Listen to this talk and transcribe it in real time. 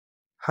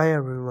Hi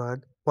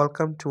everyone,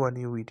 welcome to a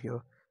new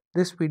video.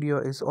 This video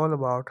is all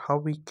about how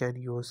we can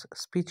use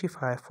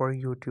Speechify for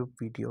YouTube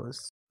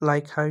videos.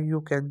 Like how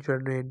you can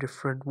generate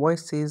different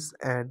voices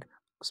and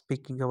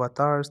speaking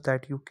avatars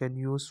that you can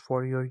use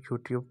for your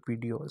YouTube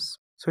videos.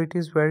 So it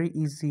is very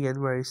easy and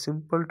very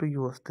simple to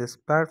use this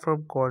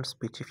platform called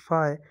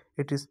Speechify.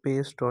 It is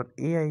based on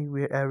AI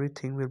where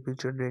everything will be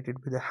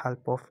generated with the help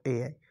of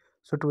AI.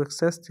 So to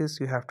access this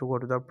you have to go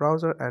to the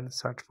browser and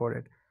search for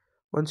it.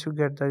 Once you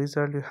get the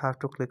result, you have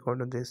to click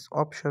on this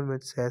option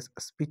which says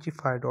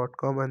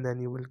speechify.com and then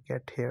you will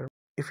get here.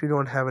 If you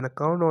don't have an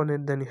account on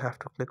it, then you have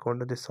to click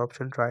on this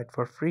option, try it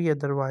for free.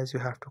 Otherwise, you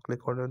have to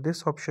click on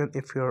this option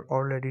if you're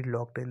already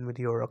logged in with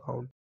your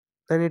account.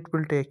 Then it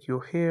will take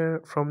you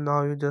here. From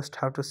now, you just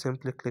have to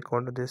simply click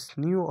on this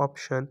new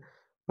option.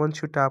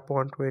 Once you tap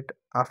onto it,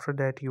 after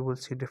that, you will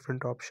see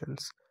different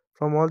options.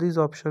 From all these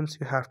options,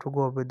 you have to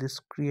go with this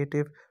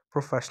creative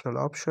professional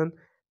option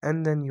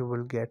and then you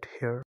will get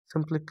here.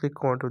 Simply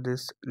click onto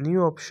this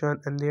new option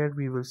and there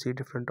we will see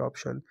different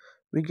option.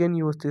 We can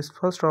use this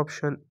first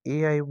option,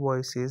 AI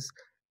voices,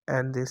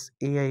 and this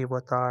AI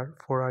avatar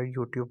for our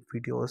YouTube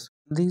videos.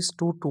 These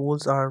two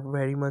tools are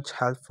very much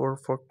helpful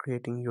for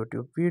creating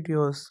YouTube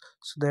videos,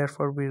 so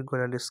therefore we're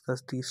gonna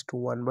discuss these two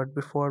one. But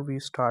before we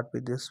start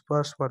with this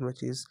first one,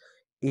 which is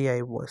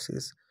AI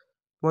voices.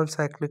 Once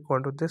I click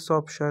onto this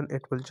option,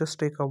 it will just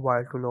take a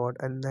while to load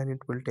and then it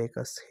will take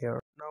us here.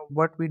 Now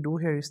what we do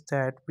here is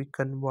that we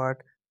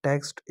convert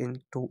text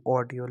into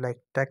audio, like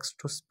text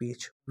to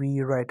speech.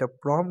 We write a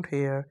prompt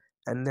here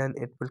and then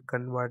it will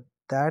convert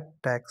that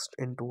text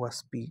into a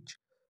speech.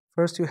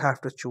 First you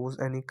have to choose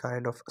any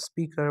kind of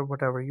speaker,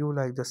 whatever you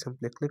like, just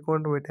simply click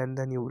onto it and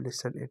then you will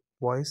listen it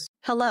voice.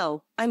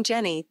 Hello, I'm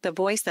Jenny, the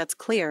voice that's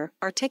clear,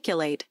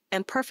 articulate,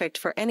 and perfect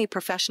for any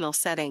professional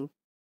setting.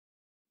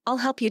 I'll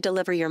help you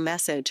deliver your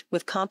message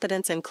with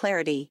confidence and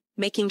clarity,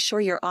 making sure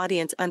your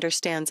audience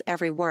understands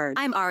every word.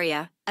 I'm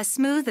Aria, a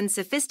smooth and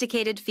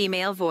sophisticated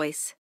female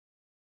voice.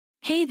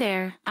 Hey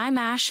there, I'm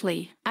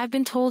Ashley. I've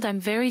been told I'm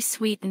very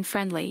sweet and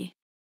friendly.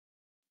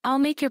 I'll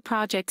make your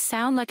project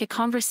sound like a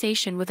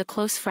conversation with a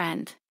close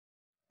friend.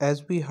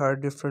 As we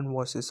heard different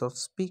voices of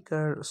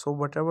speaker, so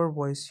whatever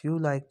voice you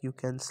like you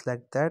can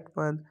select that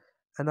one,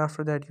 and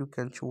after that you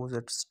can choose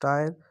its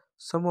style.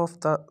 Some of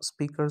the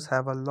speakers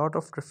have a lot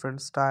of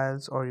different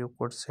styles, or you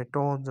could say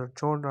tones or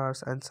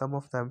genres, and some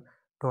of them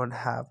don't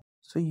have,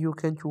 so you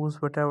can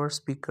choose whatever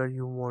speaker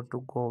you want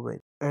to go with.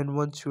 And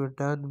once you're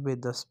done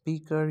with the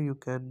speaker, you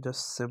can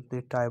just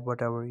simply type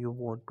whatever you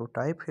want to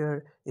type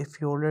here.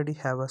 If you already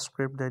have a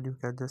script, then you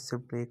can just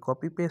simply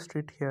copy paste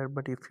it here,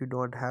 but if you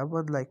don't have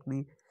one like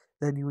me,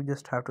 then you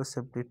just have to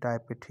simply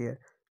type it here.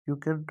 You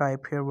can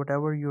type here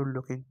whatever you're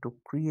looking to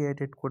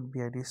create. It could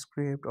be any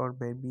script or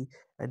maybe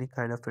any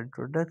kind of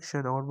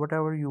introduction or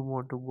whatever you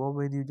want to go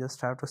with. You just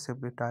have to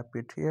simply type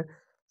it here.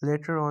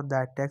 Later on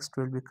that text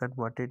will be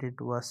converted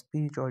into a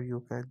speech, or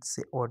you can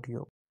say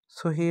audio.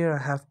 So here I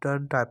have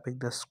done typing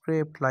the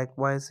script.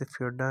 Likewise, if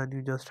you're done,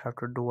 you just have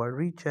to do a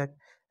recheck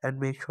and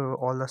make sure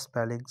all the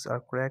spellings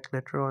are correct.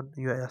 Later on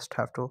you just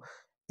have to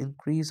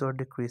increase or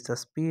decrease the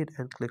speed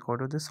and click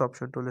onto this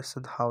option to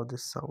listen how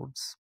this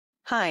sounds.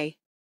 Hi.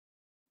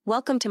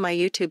 Welcome to my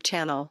YouTube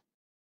channel.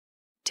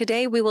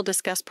 Today we will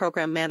discuss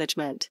program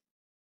management.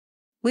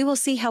 We will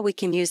see how we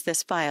can use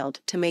this file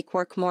to make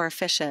work more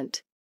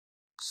efficient.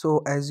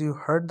 So as you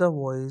heard the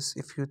voice,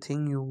 if you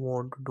think you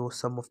want to do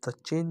some of the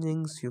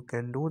changings, you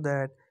can do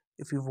that.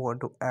 If you want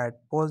to add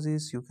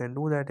pauses, you can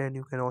do that, and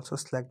you can also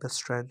select the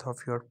strength of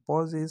your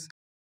pauses.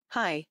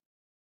 Hi.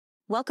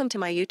 Welcome to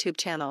my YouTube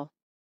channel.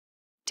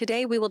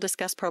 Today we will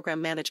discuss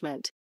program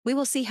management. We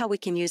will see how we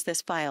can use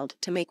this file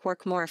to make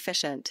work more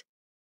efficient.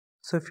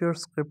 So if your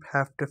script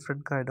have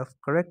different kind of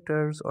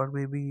characters, or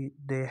maybe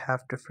they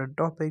have different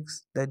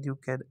topics, then you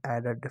can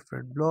add a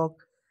different block,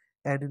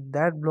 and in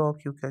that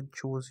block you can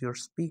choose your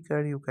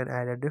speaker. You can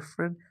add a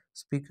different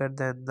speaker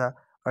than the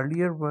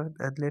earlier one,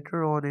 and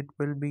later on it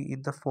will be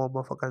in the form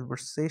of a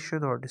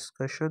conversation or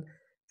discussion.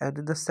 And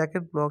in the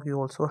second block you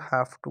also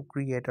have to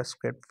create a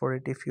script for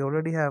it. If you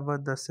already have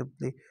one, then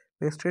simply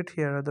paste it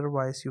here,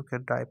 otherwise you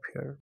can type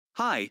here.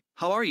 Hi,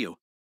 how are you?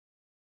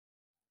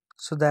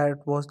 So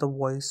that was the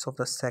voice of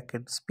the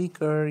second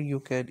speaker.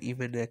 You can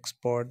even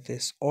export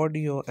this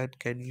audio and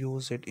can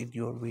use it in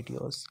your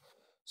videos.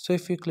 So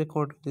if you click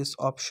on this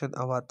option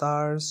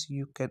avatars,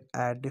 you can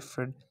add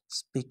different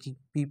speaking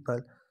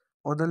people.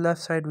 On the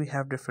left side we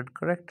have different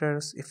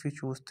characters. If you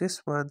choose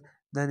this one,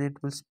 then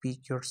it will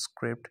speak your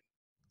script.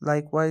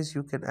 Likewise,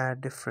 you can add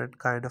different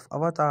kind of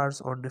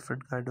avatars or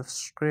different kind of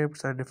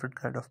scripts and different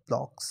kind of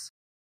blocks.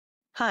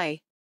 Hi.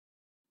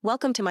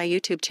 Welcome to my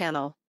YouTube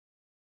channel.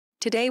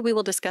 Today we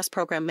will discuss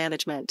program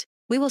management.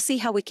 We will see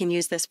how we can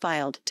use this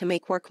file to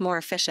make work more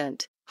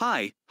efficient.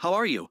 Hi, how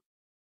are you?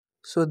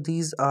 So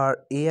these are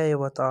AI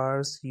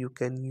avatars. You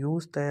can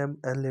use them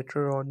and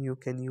later on you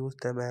can use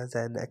them as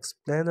an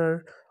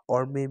explainer,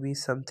 or maybe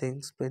something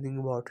explaining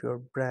about your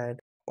brand,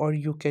 or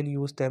you can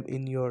use them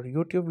in your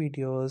YouTube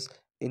videos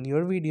In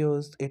your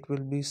videos, it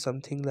will be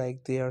something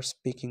like they are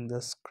speaking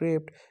the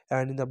script,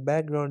 and in the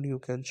background you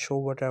can show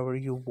whatever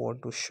you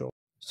want to show.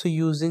 So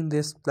using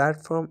this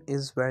platform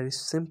is very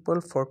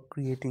simple for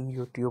creating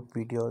YouTube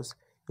videos.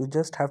 You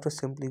just have to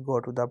simply go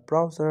to the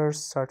browser,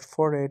 search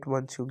for it.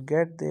 Once you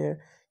get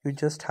there, you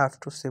just have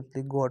to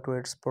simply go to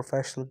its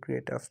professional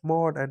creative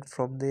mode, and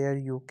from there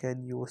you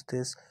can use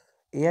this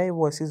AI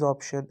voices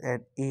option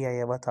and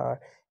AI avatar.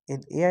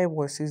 In AI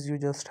voices, you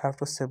just have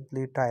to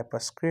simply type a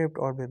script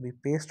or maybe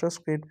paste a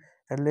script,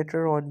 and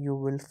later on you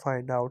will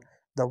find out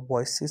the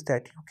voices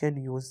that you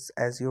can use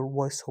as your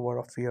voiceover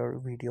of your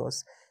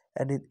videos.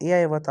 And in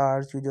AI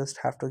avatars, you just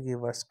have to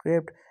give a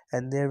script,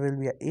 and there will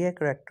be a AI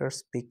character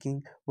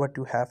speaking what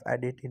you have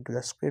added into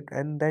the script,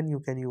 and then you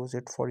can use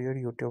it for your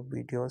YouTube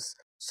videos.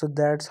 So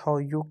that's how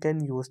you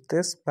can use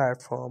this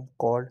platform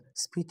called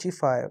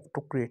Speechify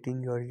to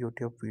creating your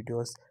YouTube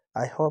videos.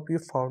 I hope you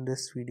found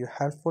this video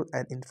helpful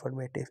and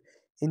informative.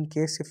 In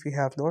case if you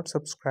have not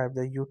subscribed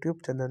the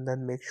YouTube channel,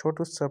 then make sure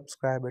to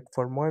subscribe it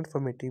for more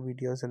informative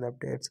videos and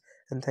updates.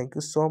 And thank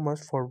you so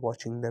much for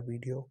watching the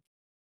video.